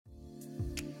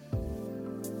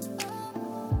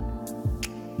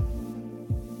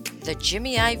The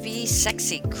Jimmy IV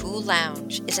Sexy Cool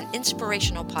Lounge is an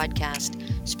inspirational podcast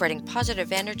spreading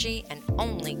positive energy and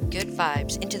only good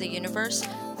vibes into the universe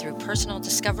through personal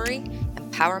discovery,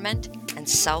 empowerment, and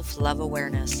self-love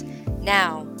awareness.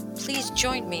 Now, please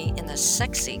join me in the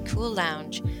Sexy Cool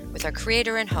Lounge with our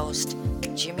creator and host,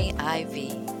 Jimmy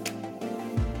IV.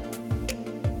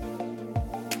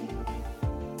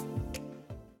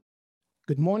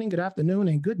 Good morning, good afternoon,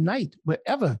 and good night,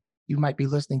 wherever you might be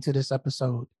listening to this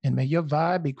episode. And may your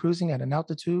vibe be cruising at an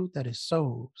altitude that is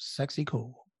so sexy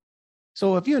cool.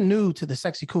 So if you're new to the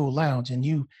Sexy Cool Lounge and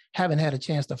you haven't had a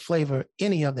chance to flavor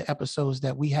any of the episodes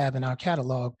that we have in our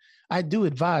catalog, I do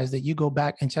advise that you go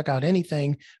back and check out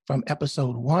anything from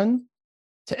episode 1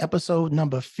 to episode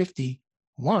number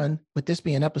 51, with this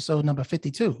being episode number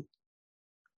 52.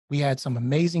 We had some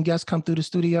amazing guests come through the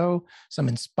studio, some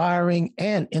inspiring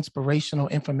and inspirational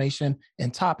information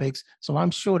and topics. So I'm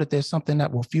sure that there's something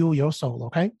that will fuel your soul,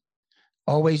 okay?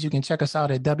 Always, you can check us out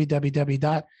at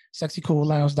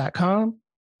www.sexycoollounge.com.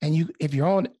 And if you're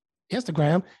on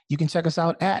Instagram, you can check us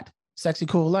out at Sexy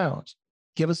Cool Lounge.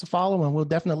 Give us a follow and we'll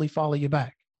definitely follow you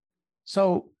back.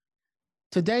 So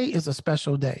today is a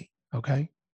special day,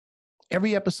 okay?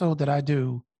 Every episode that I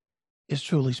do is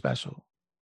truly special.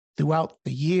 Throughout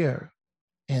the year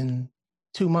and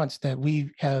 2 months that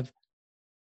we have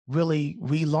really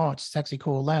relaunched Sexy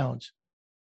Cool Lounge,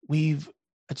 we've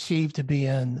achieved to be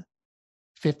in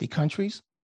 50 countries,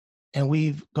 and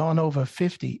we've gone over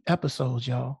 50 episodes,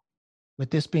 y'all,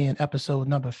 with this being episode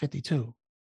number 52.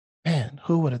 Man,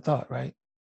 who would have thought, right?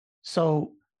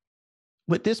 So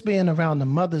with this being around the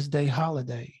Mother's Day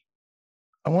holiday,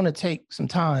 I want to take some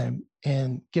time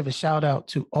and give a shout out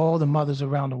to all the mothers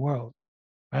around the world.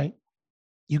 Right?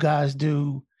 You guys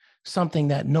do something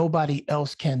that nobody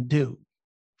else can do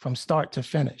from start to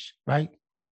finish, right?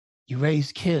 You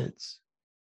raise kids,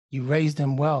 you raise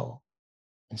them well.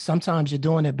 And sometimes you're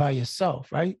doing it by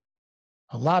yourself, right?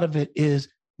 A lot of it is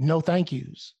no thank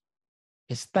yous.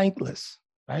 It's thankless,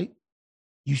 right?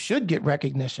 You should get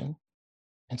recognition.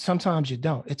 And sometimes you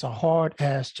don't. It's a hard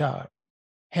ass job,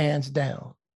 hands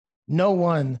down. No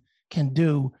one can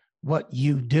do what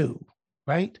you do,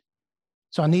 right?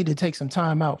 So I need to take some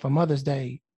time out for Mother's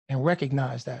Day and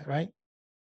recognize that, right?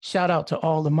 Shout out to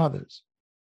all the mothers.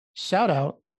 Shout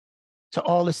out to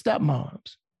all the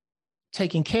stepmoms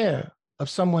taking care of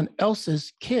someone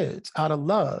else's kids out of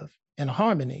love and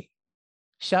harmony.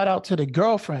 Shout out to the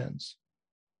girlfriends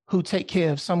who take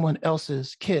care of someone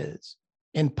else's kids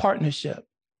in partnership,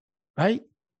 right?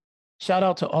 Shout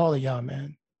out to all of y'all,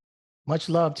 man. Much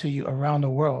love to you around the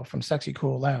world from Sexy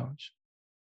Cool Lounge.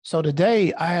 So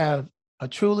today I have a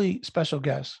truly special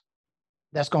guest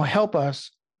that's going to help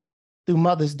us through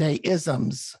Mother's Day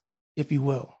isms, if you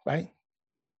will, right?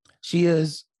 She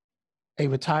is a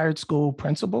retired school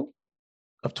principal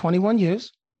of 21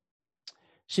 years.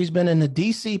 She's been in the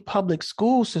DC public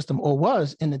school system, or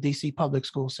was in the DC public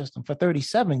school system, for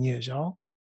 37 years, y'all.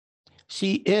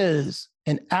 She is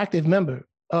an active member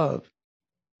of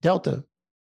Delta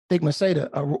Sigma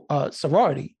Theta, a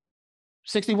sorority,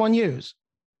 61 years.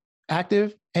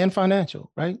 Active and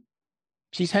financial, right?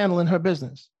 She's handling her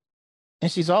business.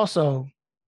 And she's also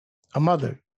a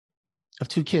mother of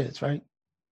 2 kids, right?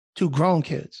 2 grown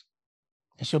kids.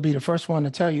 And she'll be the first one to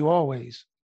tell you always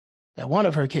that one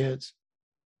of her kids,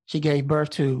 she gave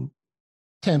birth to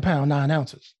 10 pounds, 9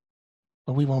 ounces.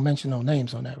 But we won't mention no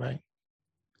names on that, right?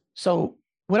 So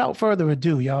without further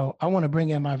ado, y'all, I want to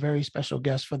bring in my very special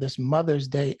guest for this Mother's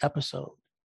Day episode.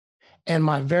 And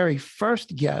my very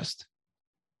first guest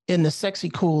in the Sexy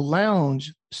Cool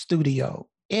Lounge studio,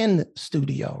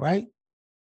 right?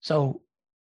 So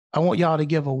I want y'all to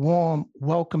give a warm,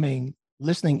 welcoming,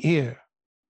 listening ear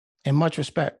and much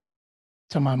respect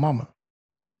to my mama.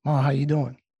 Mama, how you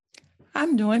doing?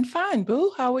 I'm doing fine,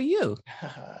 boo. How are you?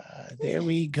 There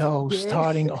we go,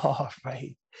 starting off,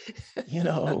 right? You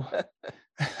know,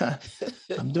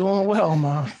 I'm doing well,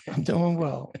 Mom. I'm doing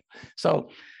well. So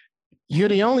you're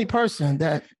the only person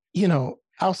that,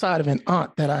 outside of an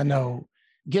aunt that I know,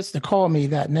 gets to call me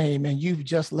that name, and you've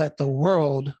just let the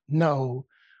world know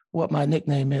what my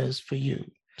nickname is for you.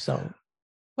 So,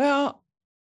 well,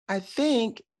 I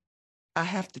think I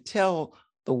have to tell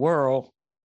the world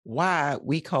why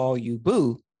we call you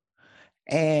Boo.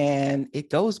 And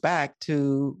it goes back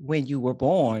to when you were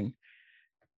born.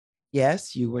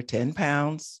 Yes, you were 10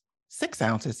 pounds, 6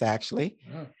 ounces, actually.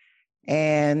 Yeah.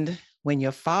 And when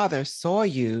your father saw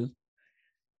you,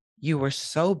 you were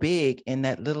so big in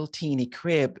that little teeny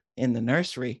crib in the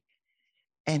nursery.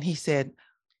 And he said,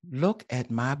 "Look at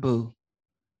my Boo."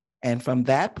 And from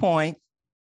that point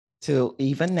till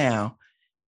even now,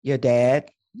 your dad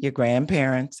your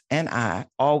grandparents, and I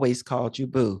always called you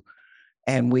Boo.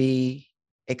 And we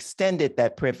extended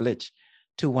that privilege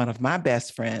to one of my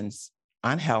best friends,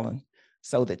 Aunt Helen,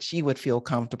 so that she would feel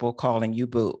comfortable calling you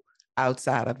Boo.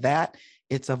 Outside of that,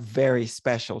 it's a very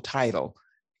special title.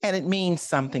 And it means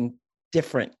something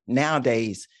different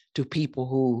nowadays to people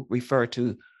who refer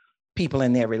to people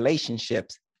in their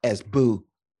relationships as Boo.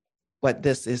 But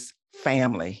this is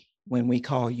family when we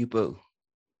call you Boo.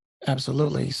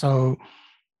 Absolutely. So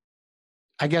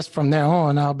I guess from now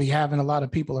on, I'll be having a lot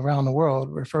of people around the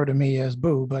world refer to me as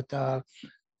Boo, but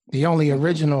the only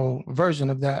original version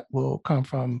of that will come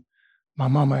from my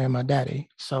mama and my daddy.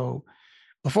 So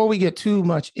before we get too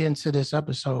much into this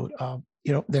episode,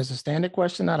 there's a standard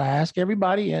question that I ask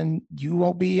everybody, and you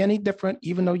won't be any different,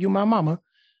 even though you're my mama.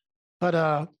 But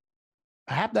I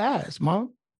have to ask,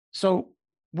 Mom. So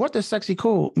what does sexy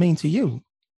cool mean to you?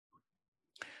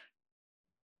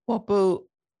 Well, Boo,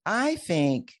 I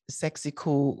think sexy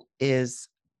cool is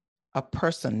a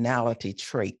personality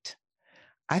trait.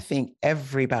 I think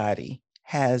everybody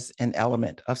has an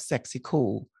element of sexy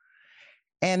cool,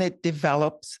 and it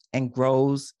develops and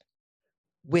grows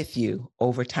with you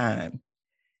over time.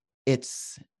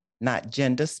 It's not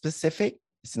gender specific,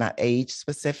 it's not age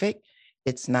specific,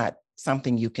 it's not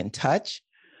something you can touch,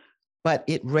 but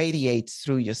it radiates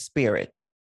through your spirit.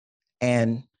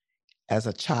 And as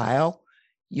a child,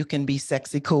 you can be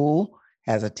sexy cool.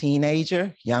 As a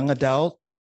teenager, young adult,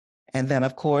 and then,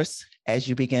 of course, as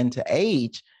you begin to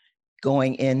age,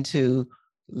 going into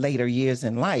later years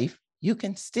in life, you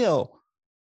can still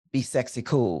be sexy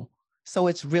cool. So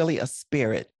it's really a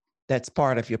spirit that's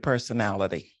part of your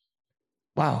personality.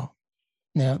 Wow.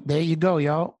 Now, there you go,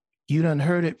 y'all. You done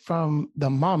heard it from the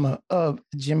mama of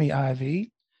Jimmy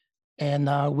Ivy. And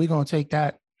we're going to take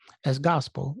that as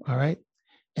gospel, all right?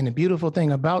 And the beautiful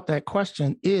thing about that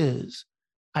question is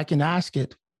I can ask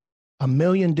it a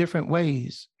million different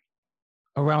ways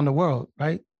around the world,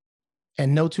 right?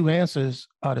 And no two answers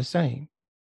are the same.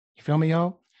 You feel me,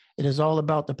 y'all? It is all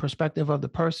about the perspective of the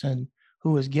person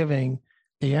who is giving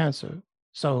the answer.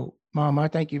 So, Mom, I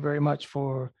thank you very much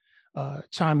for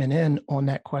chiming in on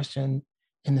that question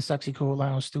in the Sexy Cool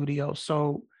Lounge studio.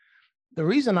 So the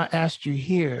reason I asked you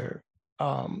here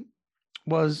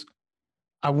was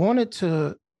I wanted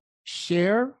to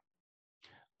share,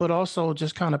 but also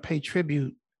just kind of pay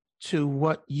tribute to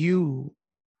what you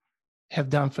have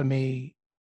done for me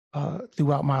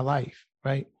throughout my life,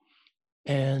 right?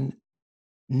 And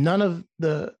none of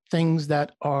the things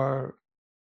that are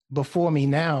before me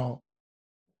now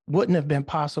wouldn't have been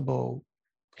possible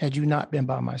had you not been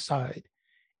by my side.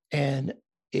 And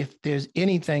if there's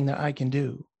anything that I can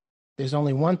do, there's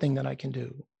only one thing that I can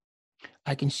do.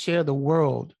 I can share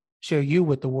you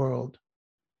with the world,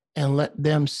 and let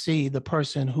them see the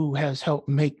person who has helped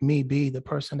make me be the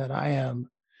person that I am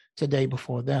today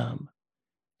before them.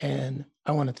 And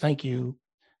I want to thank you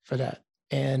for that.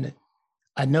 And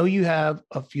I know you have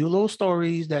a few little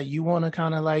stories that you want to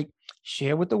kind of like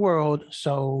share with the world.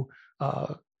 So,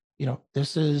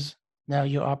 this is now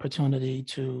your opportunity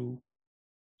to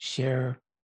share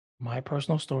my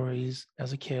personal stories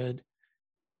as a kid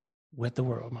with the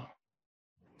world, Mom.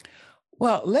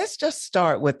 Well, let's just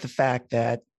start with the fact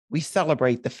that we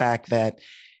celebrate the fact that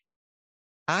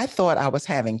I thought I was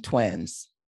having twins.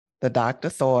 The doctor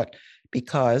thought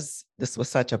because this was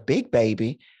such a big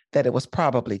baby that it was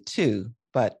probably two,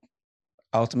 but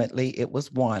ultimately it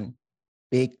was one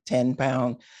big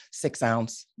 10-pound,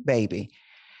 6-ounce baby.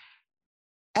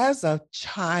 As a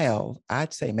child,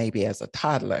 I'd say maybe as a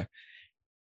toddler,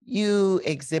 you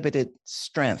exhibited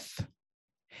strength.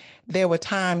 There were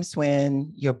times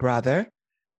when your brother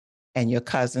and your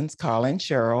cousins, Carl and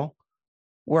Cheryl,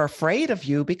 were afraid of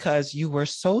you because you were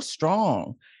so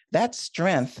strong. That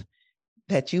strength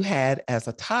that you had as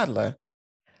a toddler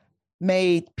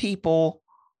made people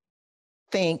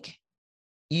think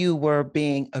you were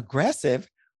being aggressive,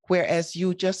 whereas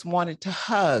you just wanted to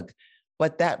hug,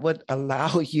 but that would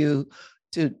allow you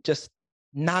to just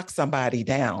knock somebody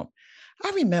down.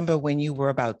 I remember when you were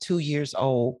about 2 years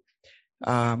old,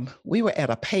 we were at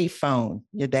a pay phone,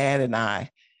 your dad and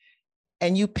I,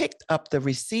 and you picked up the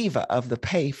receiver of the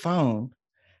pay phone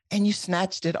and you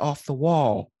snatched it off the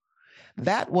wall.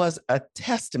 That was a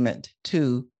testament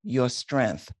to your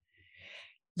strength.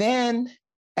 Then,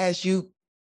 as you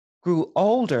grew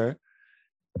older,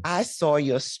 I saw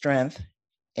your strength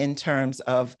in terms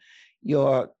of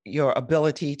your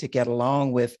ability to get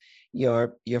along with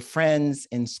your friends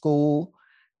in school.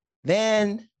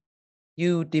 Then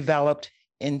you developed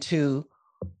into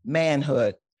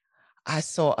manhood. I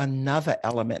saw another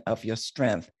element of your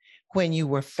strength when you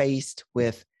were faced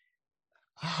with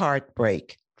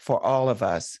heartbreak, for all of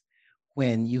us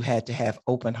when you had to have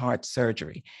open heart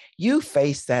surgery. You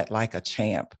faced that like a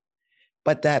champ.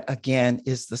 But that, again,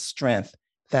 is the strength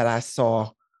that I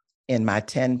saw in my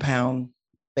 10-pound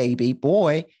baby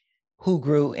boy who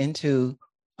grew into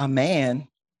a man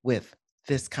with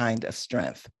this kind of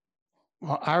strength.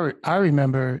 Well, I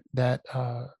remember that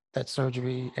that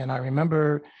surgery, and I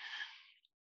remember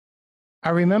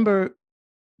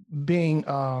being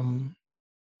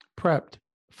prepped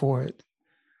for it.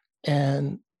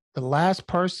 And the last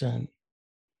person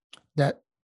that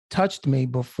touched me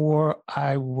before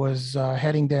I was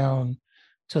heading down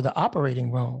to the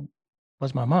operating room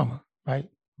was my mama, right?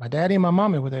 My daddy and my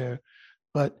mama were there,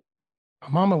 but my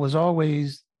mama was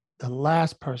always the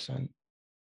last person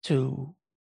to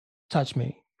touch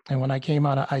me. And when I came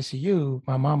out of ICU,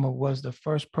 my mama was the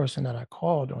first person that I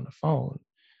called on the phone.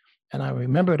 And I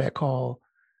remember that call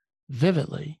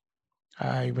vividly.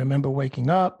 I remember waking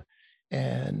up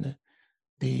and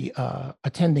the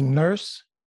attending nurse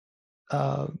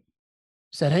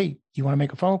said, "Hey, you want to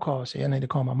make a phone call?" I said, "I need to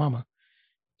call my mama."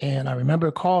 And I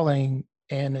remember calling,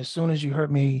 and as soon as you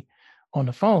heard me on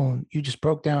the phone, you just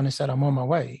broke down and said, "I'm on my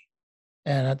way."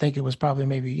 And I think it was probably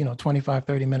maybe, 25,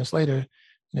 30 minutes later,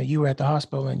 you were at the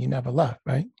hospital and you never left,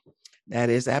 right? That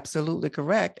is absolutely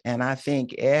correct. And I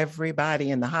think everybody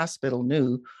in the hospital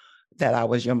knew that I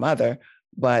was your mother.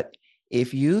 But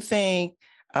if you think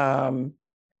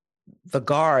the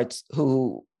guards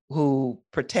who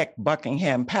protect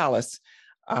Buckingham Palace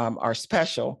are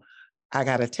special, I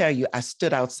got to tell you, I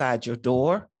stood outside your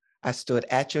door. I stood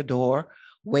at your door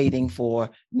waiting for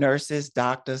nurses,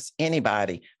 doctors,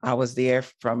 anybody. I was there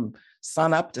from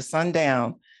sun up to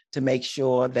sundown to make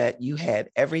sure that you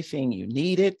had everything you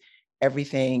needed,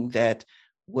 everything that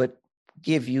would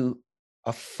give you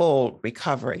a full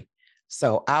recovery.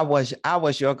 So I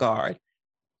was your guard.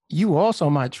 You were also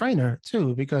my trainer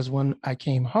too, because when I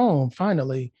came home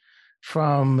finally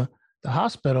from the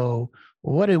hospital,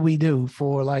 what did we do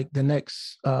for like the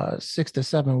next 6 to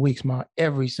 7 weeks,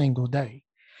 every single day?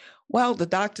 Well, the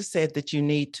doctor said that you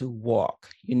need to walk,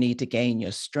 you need to gain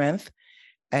your strength.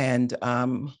 And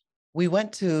we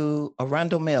went to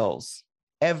Arundel Mills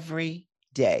every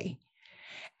day.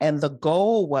 And the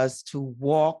goal was to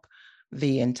walk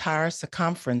the entire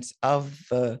circumference of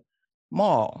the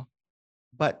mall.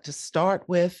 But to start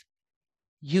with,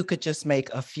 you could just make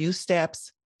a few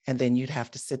steps and then you'd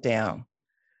have to sit down.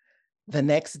 The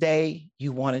next day,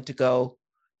 you wanted to go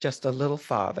just a little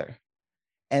farther.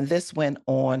 And this went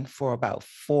on for about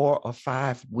 4 or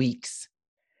 5 weeks.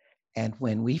 And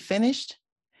when we finished,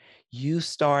 you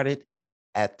started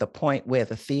at the point where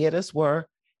the theaters were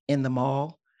in the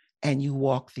mall, and you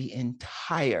walked the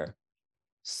entire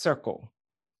circle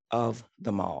of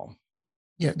the mall.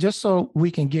 Yeah, just so we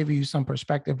can give you some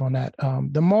perspective on that.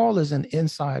 The mall is an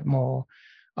inside mall,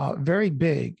 very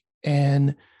big.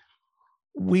 And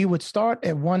we would start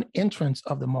at one entrance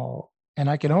of the mall, and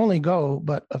I could only go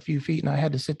but a few feet, and I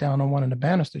had to sit down on one of the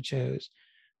banister chairs.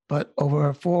 But over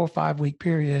a 4 or 5 week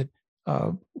period,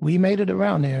 we made it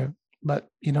around there. But,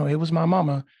 it was my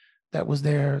mama that was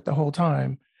there the whole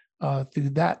time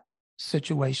through that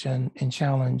situation and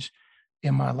challenge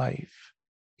in my life,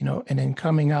 and then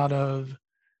coming out of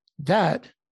that,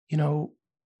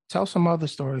 tell some other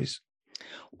stories.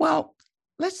 Well,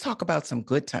 let's talk about some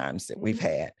good times that we've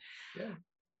had. Yeah.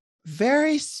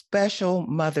 Very special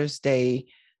Mother's Day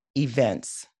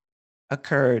events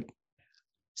occurred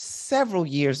several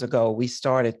years ago. We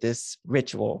started this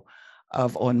ritual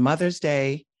of on Mother's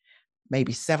Day,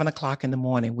 maybe 7 o'clock in the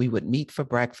morning, we would meet for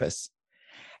breakfast.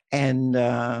 And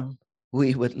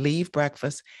we would leave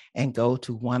breakfast and go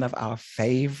to one of our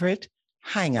favorite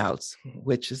hangouts,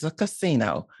 which is a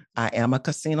casino. I am a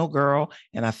casino girl,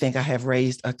 and I think I have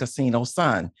raised a casino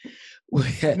son.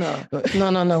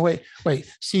 No, wait.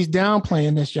 She's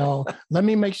downplaying this, y'all. Let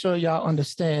me make sure y'all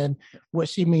understand what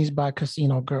she means by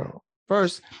casino girl.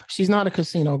 First, she's not a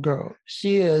casino girl.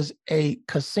 She is a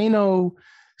casino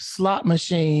slot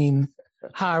machine,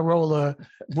 high roller,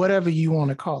 whatever you want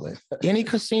to call it. Any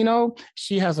casino,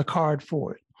 she has a card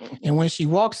for it. And when she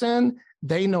walks in,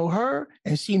 they know her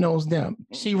and she knows them.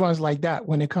 She runs like that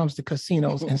when it comes to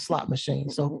casinos and slot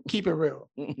machines. So keep it real.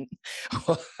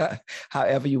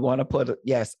 However you want to put it.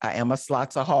 Yes, I am a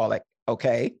slotsaholic.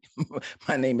 Okay.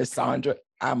 My name is Sandra.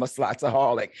 I'm a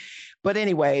slotsaholic. But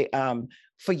anyway,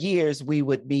 for years we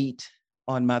would meet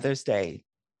on Mother's Day,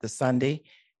 the Sunday.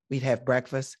 We'd have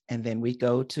breakfast and then we'd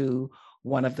go to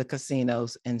one of the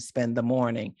casinos and spend the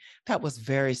morning. That was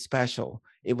very special.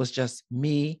 It was just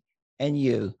me and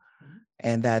you.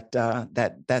 And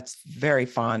that's very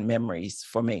fond memories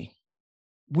for me.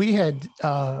 We had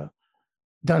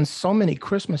done so many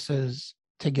Christmases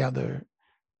together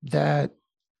that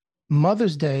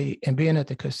Mother's Day and being at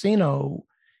the casino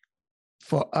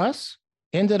for us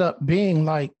ended up being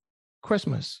like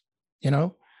Christmas, you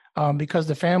know, because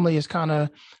the family is kind of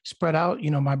spread out.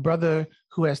 You know, my brother,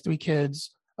 who has 3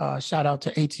 kids, shout out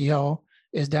to ATL,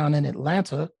 is down in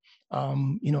Atlanta.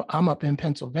 You know, I'm up in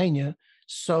Pennsylvania.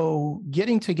 So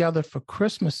getting together for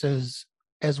Christmases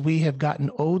as we have gotten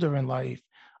older in life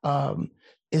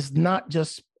is not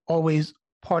just always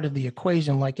part of the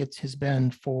equation like it has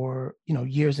been for, you know,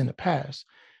 years in the past.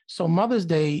 So Mother's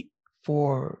Day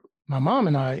for my mom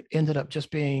and I ended up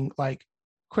just being like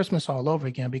Christmas all over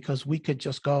again because we could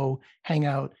just go hang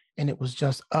out and it was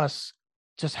just us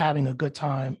just having a good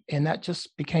time. And that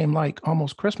just became like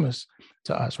almost Christmas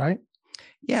to us, right?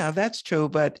 Yeah, that's true.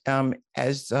 But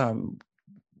as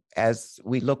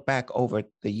we look back over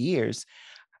the years,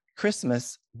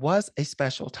 Christmas was a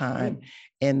special time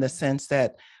in the sense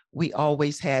that we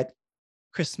always had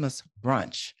Christmas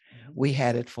brunch. We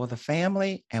had it for the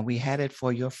family and we had it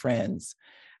for your friends.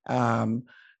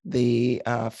 The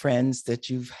friends that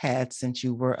you've had since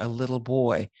you were a little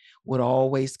boy would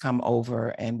always come over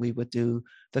and we would do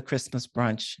the Christmas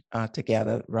brunch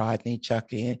together. Rodney,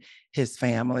 Chucky, his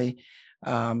family,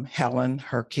 Helen,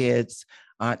 her kids,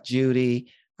 Aunt Judy.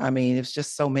 I mean, it's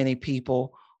just so many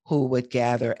people who would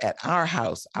gather at our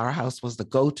house. Our house was the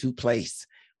go-to place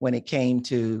when it came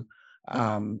to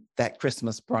that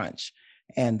Christmas brunch.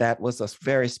 And that was a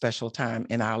very special time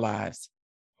in our lives.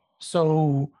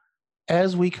 So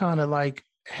as we kind of like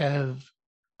have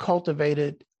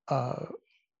cultivated a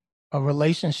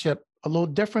relationship a little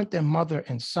different than mother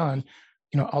and son,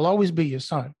 you know, I'll always be your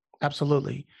son.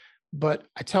 Absolutely. But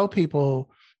I tell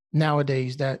people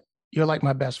nowadays that you're like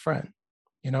my best friend,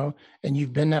 you know, and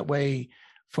you've been that way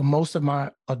for most of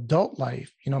my adult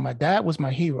life. You know, my dad was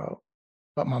my hero,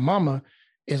 but my mama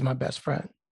is my best friend,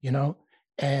 you know,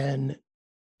 and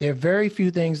there are very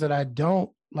few things that I don't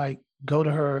like go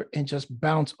to her and just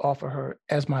bounce off of her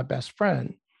as my best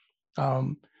friend.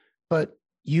 But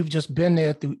you've just been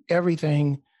there through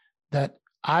everything that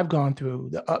I've gone through,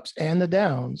 the ups and the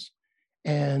downs.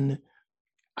 And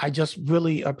I just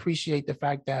really appreciate the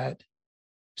fact that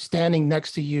standing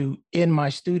next to you in my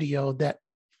studio that,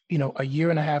 you know, a year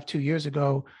and a half, 2 years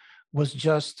ago was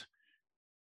just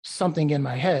something in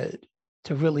my head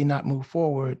to really not move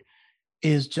forward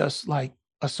is just like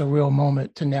a surreal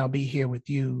moment to now be here with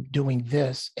you doing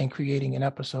this and creating an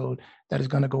episode that is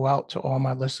going to go out to all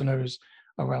my listeners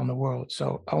around the world.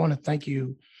 So I want to thank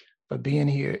you for being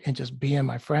here and just being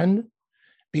my friend,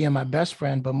 being my best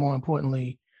friend, but more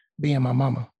importantly, being my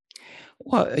mama.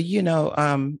 Well, you know,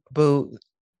 Boo,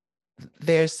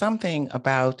 there's something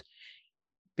about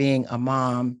being a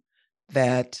mom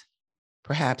that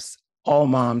perhaps all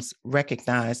moms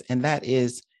recognize, and that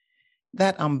is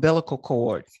that umbilical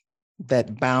cord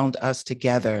that bound us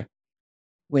together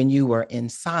when you were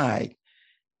inside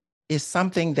is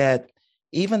something that,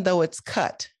 even though it's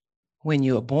cut when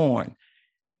you were born,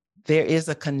 there is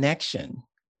a connection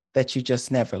that you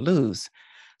just never lose.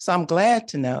 So I'm glad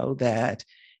to know that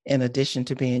in addition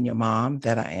to being your mom,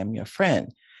 that I am your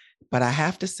friend. But I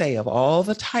have to say, of all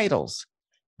the titles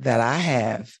that I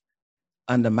have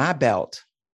under my belt,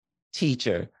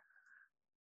 teacher,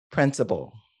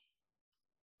 principal,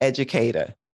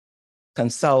 educator,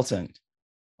 consultant,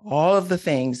 all of the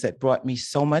things that brought me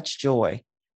so much joy,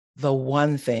 the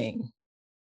one thing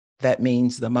that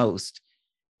means the most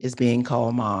is being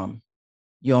called mom,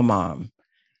 your mom.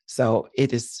 So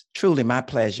it is truly my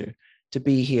pleasure to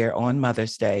be here on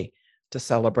Mother's Day to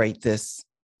celebrate this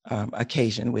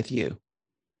occasion with you.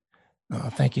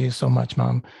 Thank you so much,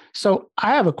 Mom. So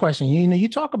I have a question. You know, you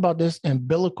talk about this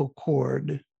umbilical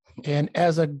cord, and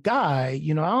as a guy,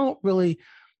 you know, I don't really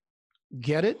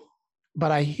get it,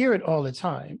 but I hear it all the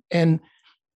time. And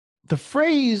the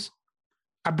phrase,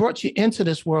 I brought you into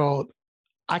this world,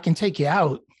 I can take you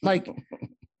out. Like,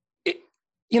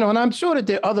 you know, and I'm sure that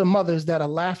there are other mothers that are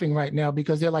laughing right now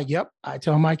because they're like, yep, I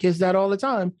tell my kids that all the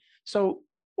time. So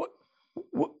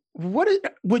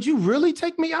would you really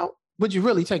take me out? Would you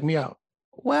really take me out?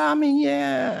 Well, I mean,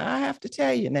 yeah, I have to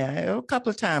tell you now, a couple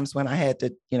of times when I had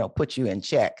to, you know, put you in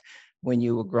check when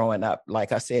you were growing up.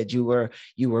 Like I said, you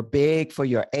were big for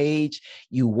your age.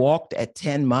 You walked at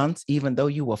 10 months, even though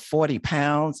you were 40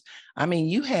 pounds. I mean,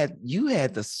 you had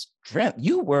the strength.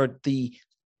 You were the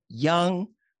young,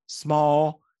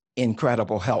 small,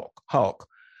 incredible Hulk.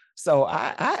 So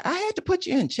I had to put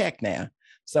you in check now.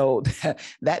 So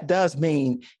that does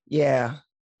mean, yeah,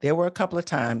 there were a couple of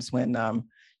times when,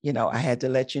 you know, I had to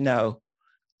let you know,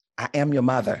 I am your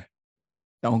mother.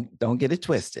 Don't get it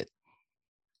twisted.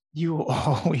 You will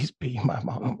always be my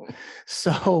mom.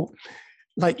 So,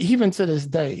 like, even to this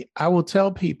day, I will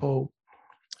tell people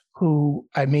who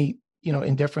I meet,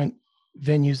 in different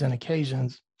venues and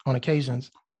occasions,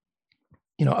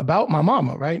 about my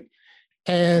mama, right?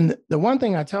 And the one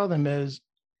thing I tell them is,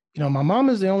 my mom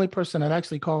is the only person that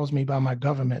actually calls me by my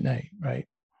government name, right?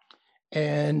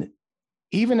 And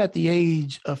even at the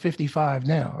age of 55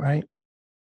 now, right?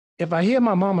 If I hear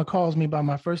my mama calls me by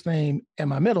my first name and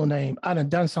my middle name, I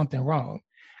done something wrong.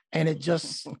 And it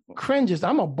just cringes.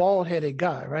 I'm a bald-headed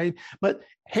guy, right? But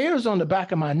hairs on the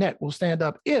back of my neck will stand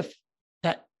up if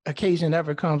that occasion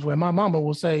ever comes where my mama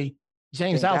will say,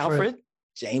 James Alfred.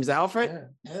 James Alfred,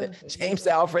 James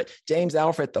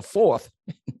Alfred the fourth,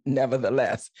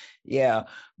 nevertheless. Yeah.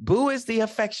 Boo is the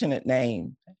affectionate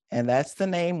name, and that's the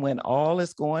name when all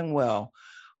is going well.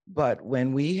 But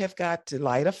when we have got to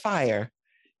light a fire,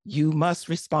 you must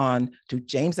respond to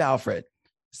James Alfred.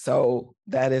 So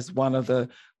that is one of the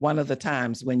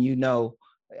times when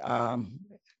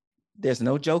there's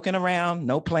no joking around,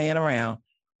 no playing around.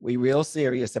 We real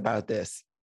serious about this.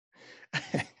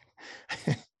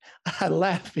 I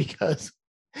laugh because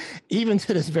even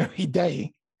to this very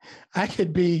day, I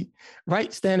could be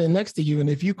right standing next to you, and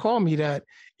if you call me that,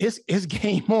 it's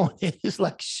game on. It's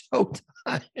like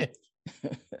showtime.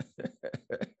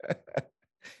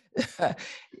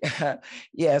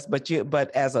 Yes, but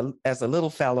as a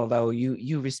little fellow though,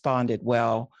 you responded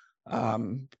well,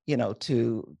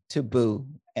 to Boo,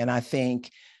 and I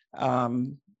think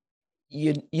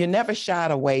you never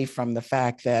shied away from the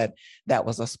fact that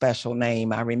was a special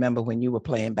name. I remember when you were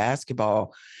playing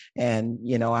basketball, and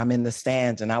I'm in the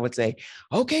stands, and I would say,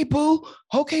 "Okay, Boo,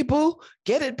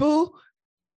 get it, Boo."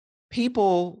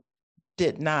 People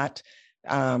did not.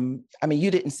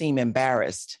 You didn't seem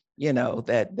embarrassed,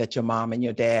 that your mom and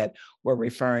your dad were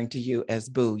referring to you as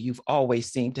Boo. You've always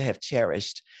seemed to have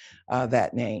cherished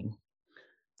that name.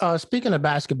 Speaking of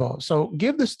basketball, so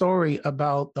give the story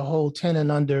about the whole 10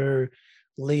 and under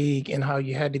league and how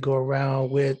you had to go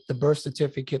around with the birth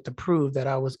certificate to prove that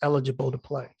I was eligible to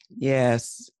play.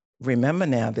 Yes. Remember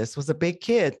now, this was a big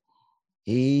kid.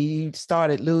 He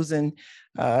started losing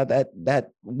that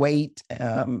weight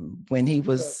when he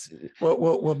was...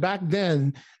 Well, back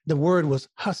then, the word was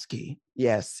husky.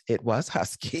 Yes, it was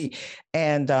husky.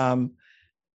 And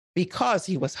because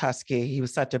he was husky, he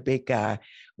was such a big guy,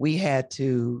 we had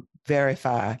to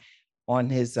verify on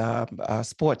his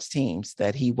sports teams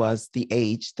that he was the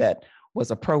age that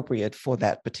was appropriate for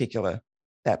that particular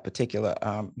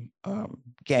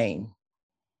game.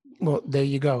 Well, there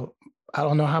you go. I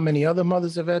don't know how many other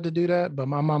mothers have had to do that, but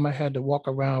my mama had to walk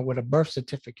around with a birth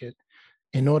certificate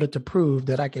in order to prove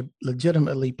that I could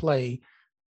legitimately play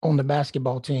on the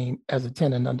basketball team as a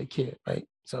 10 and under kid, right?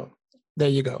 So there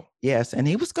you go. Yes, and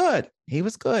he was good. He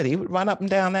would run up and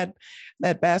down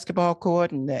that basketball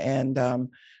court, and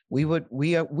we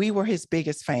were his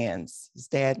biggest fans. His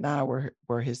dad and I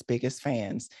were his biggest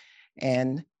fans,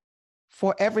 and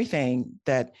for everything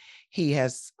that he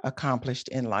has accomplished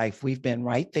in life, we've been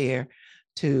right there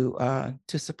to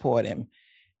support him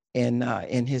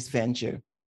in his venture.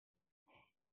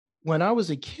 When I was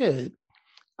a kid,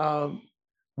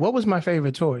 what was my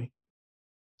favorite toy?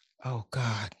 Oh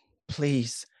God,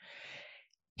 please.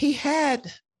 He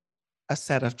had a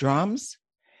set of drums.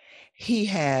 He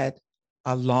had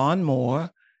a lawnmower.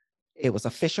 It was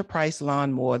a Fisher-Price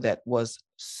lawnmower that was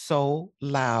so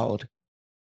loud.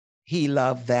 He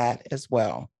loved that as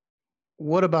well.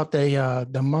 What about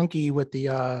the monkey with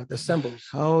the cymbals?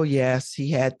 Oh yes, he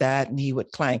had that, and he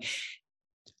would clang.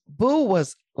 Boo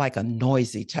was like a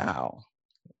noisy child.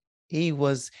 He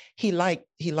liked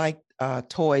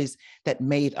toys that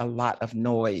made a lot of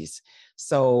noise.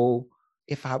 So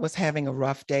if I was having a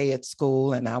rough day at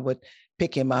school, and I would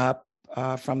pick him up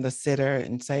from the sitter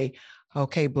and say,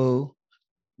 "Okay, Boo,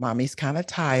 Mommy's kind of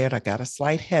tired. I got a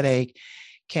slight headache.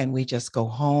 Can we just go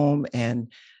home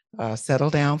and settle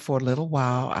down for a little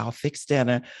while? I'll fix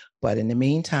dinner. But in the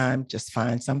meantime, just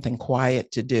find something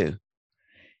quiet to do."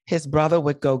 His brother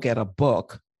would go get a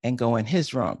book and go in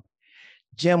his room.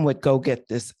 Jim would go get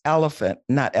this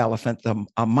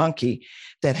a monkey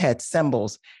that had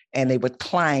cymbals, and they would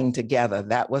clang together.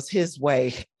 That was his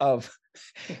way of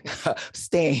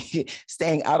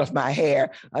staying out of my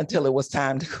hair until it was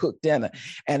time to cook dinner.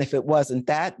 And if it wasn't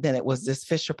that, then it was this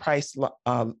Fisher-Price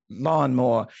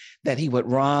lawnmower that he would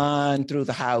run through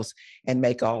the house and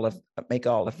make all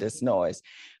of this noise.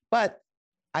 But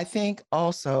I think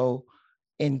also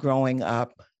in growing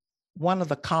up, one of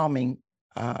the calming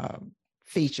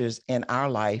features in our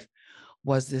life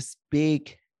was this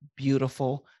big,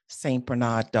 beautiful St.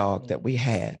 Bernard dog that we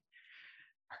had.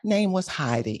 Her name was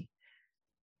Heidi.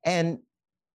 And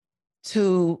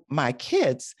to my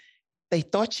kids, they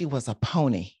thought she was a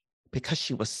pony because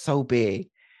she was so big,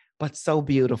 but so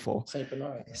beautiful. Saint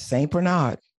Bernard. Saint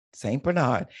Bernard, Saint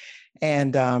Bernard.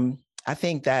 And I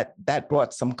think that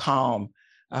brought some calm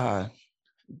to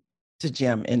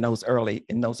Jim in those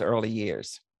early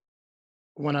years.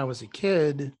 When I was a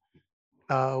kid,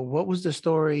 what was the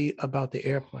story about the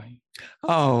airplane?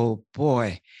 Oh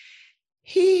boy,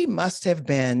 he must have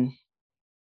been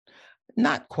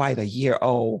not quite a year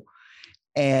old,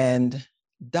 and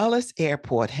Dulles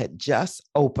Airport had just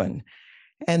opened,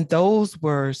 and those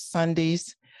were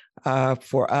Sundays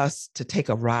for us to take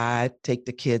a ride, take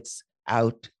the kids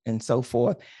out and so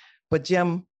forth. But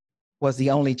Jim was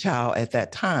the only child at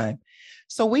that time.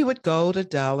 So we would go to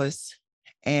Dulles,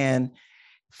 and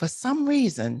for some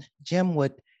reason, Jim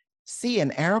would see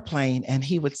an airplane and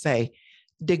he would say,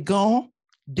 "De gone,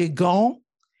 de gone."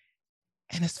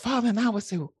 And his father and I would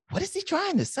say, "What is he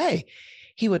trying to say?"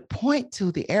 He would point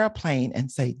to the airplane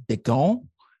and say, "De gone,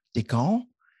 de gone."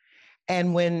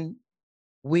 And when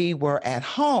we were at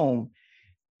home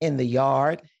in the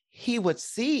yard, he would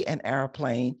see an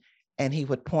airplane and he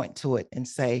would point to it and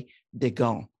say, "De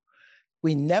gone."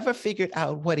 We never figured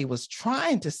out what he was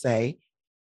trying to say,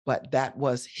 but that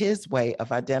was his way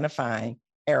of identifying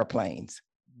airplanes.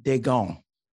 De gone.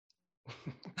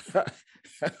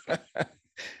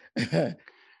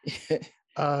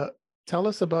 Tell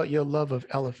us about your love of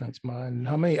elephants, Ma, and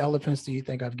how many elephants do you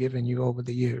think I've given you over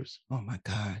the years? Oh my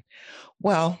God.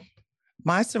 Well,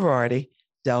 my sorority,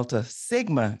 Delta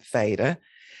Sigma Theta,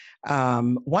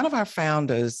 one of our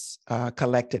founders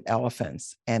collected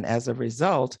elephants. And as a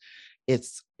result,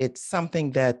 it's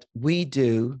something that we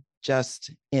do just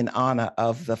in honor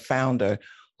of the founder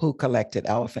who collected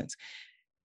elephants.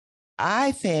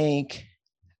 I think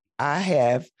I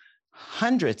have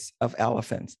hundreds of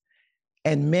elephants,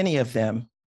 and many of them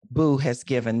Boo has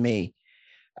given me.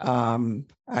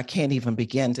 I can't even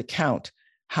begin to count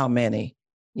how many,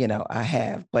 I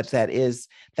have, but that is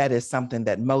something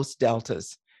that most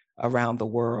Deltas around the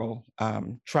world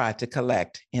try to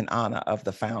collect in honor of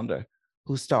the founder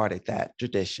who started that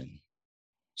tradition.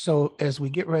 So as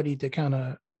we get ready to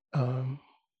kind of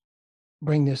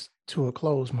bring this to a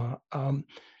close, Ma,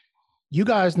 you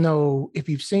guys know, if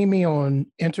you've seen me on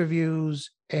interviews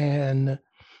and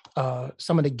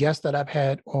some of the guests that I've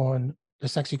had on the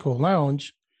Sexy Cool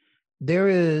Lounge, there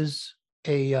is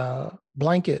a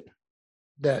blanket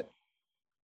that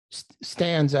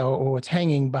stands out, or it's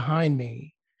hanging behind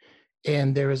me.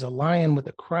 And there is a lion with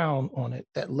a crown on it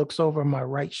that looks over my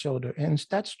right shoulder. And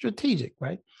that's strategic,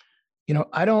 right?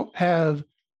 I don't have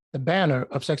the banner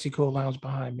of Sexy Cool Lounge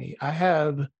behind me. I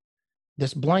have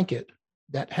this blanket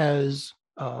that has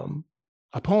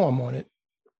a poem on it,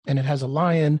 and it has a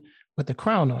lion with a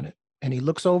crown on it. And he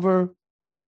looks over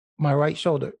my right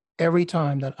shoulder every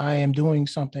time that I am doing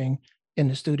something in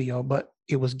the studio, but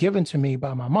it was given to me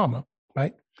by my mama,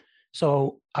 right?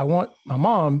 So I want my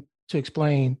mom to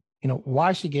explain,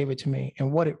 why she gave it to me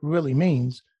and what it really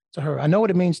means to her. I know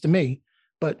what it means to me,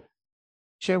 but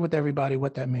share with everybody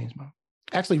what that means, Mom.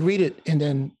 Actually read it and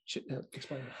then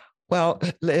explain it. Well,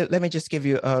 let me just give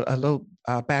you a little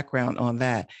background on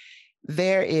that.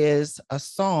 There is a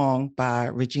song by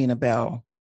Regina Belle,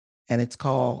 and it's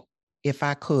called "If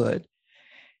I Could."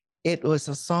 It was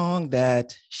a song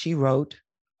that she wrote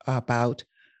about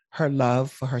her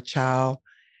love for her child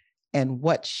and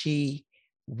what she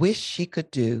wished she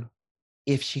could do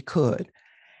if she could.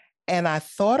 And I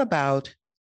thought about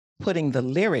putting the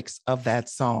lyrics of that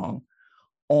song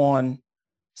on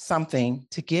something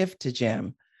to give to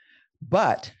Jim,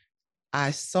 but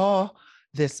I saw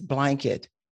this blanket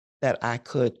that I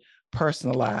could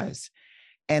personalize,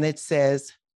 and it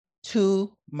says,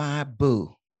 "To my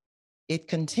boo." It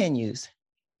continues,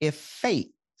 "If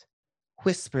fate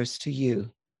whispers to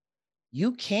you,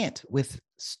 you can't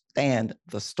withstand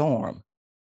the storm,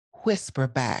 whisper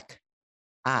back,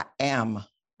 I am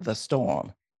the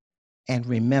storm. And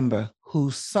remember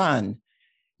whose son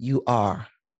you are.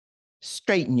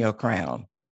 Straighten your crown.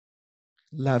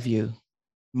 Love you,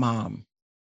 Mom."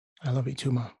 I love you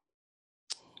too, Mom.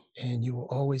 And you will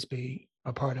always be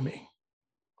a part of me.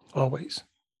 Always.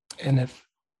 And if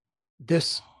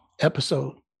this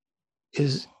episode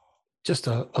is just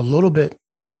a little bit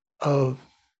of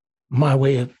my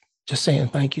way of just saying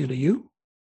thank you to you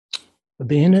for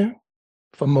being there,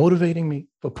 for motivating me,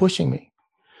 for pushing me,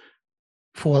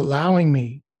 for allowing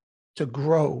me to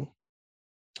grow,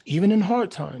 even in hard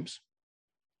times,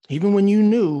 even when you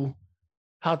knew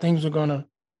how things were going to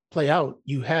play out,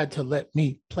 you had to let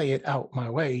me play it out my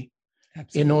way.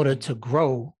 Absolutely. In order to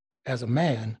grow as a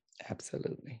man.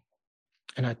 Absolutely.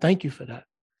 And I thank you for that.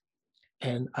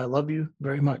 And I love you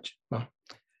very much, Mom.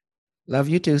 Love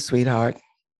you too, sweetheart.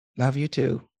 Love you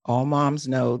too. All moms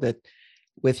know that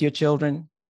with your children,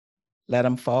 let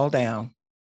them fall down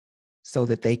so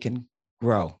that they can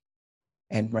grow.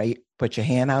 And put your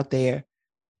hand out there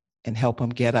and help them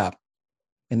get up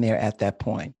when they're at that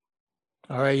point.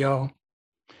 All right, y'all.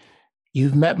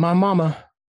 You've met my mama,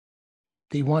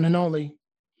 the one and only.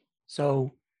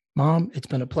 So, Mom, it's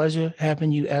been a pleasure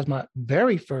having you as my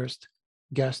very first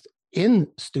guest in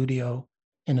studio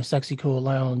in the Sexy Cool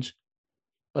Lounge.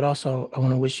 But also, I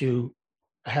want to wish you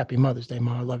a happy Mother's Day,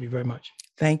 Mom. I love you very much.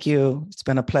 Thank you. It's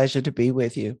been a pleasure to be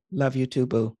with you. Love you too,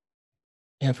 boo.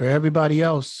 And for everybody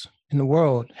else in the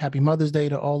world, happy Mother's Day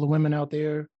to all the women out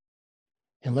there.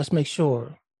 And let's make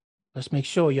sure,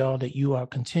 y'all, that you are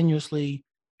continuously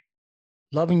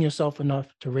loving yourself enough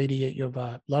to radiate your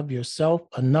vibe. Love yourself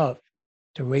enough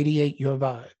to radiate your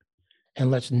vibe.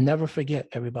 And let's never forget,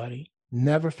 everybody,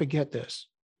 never forget this,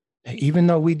 that even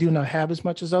though we do not have as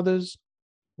much as others,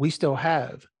 we still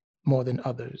have more than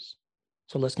others.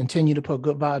 So let's continue to put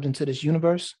good vibes into this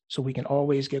universe so we can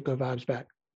always get good vibes back.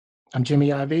 I'm Jimmy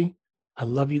IV. I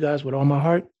love you guys with all my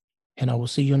heart, and I will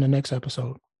see you in the next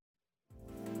episode.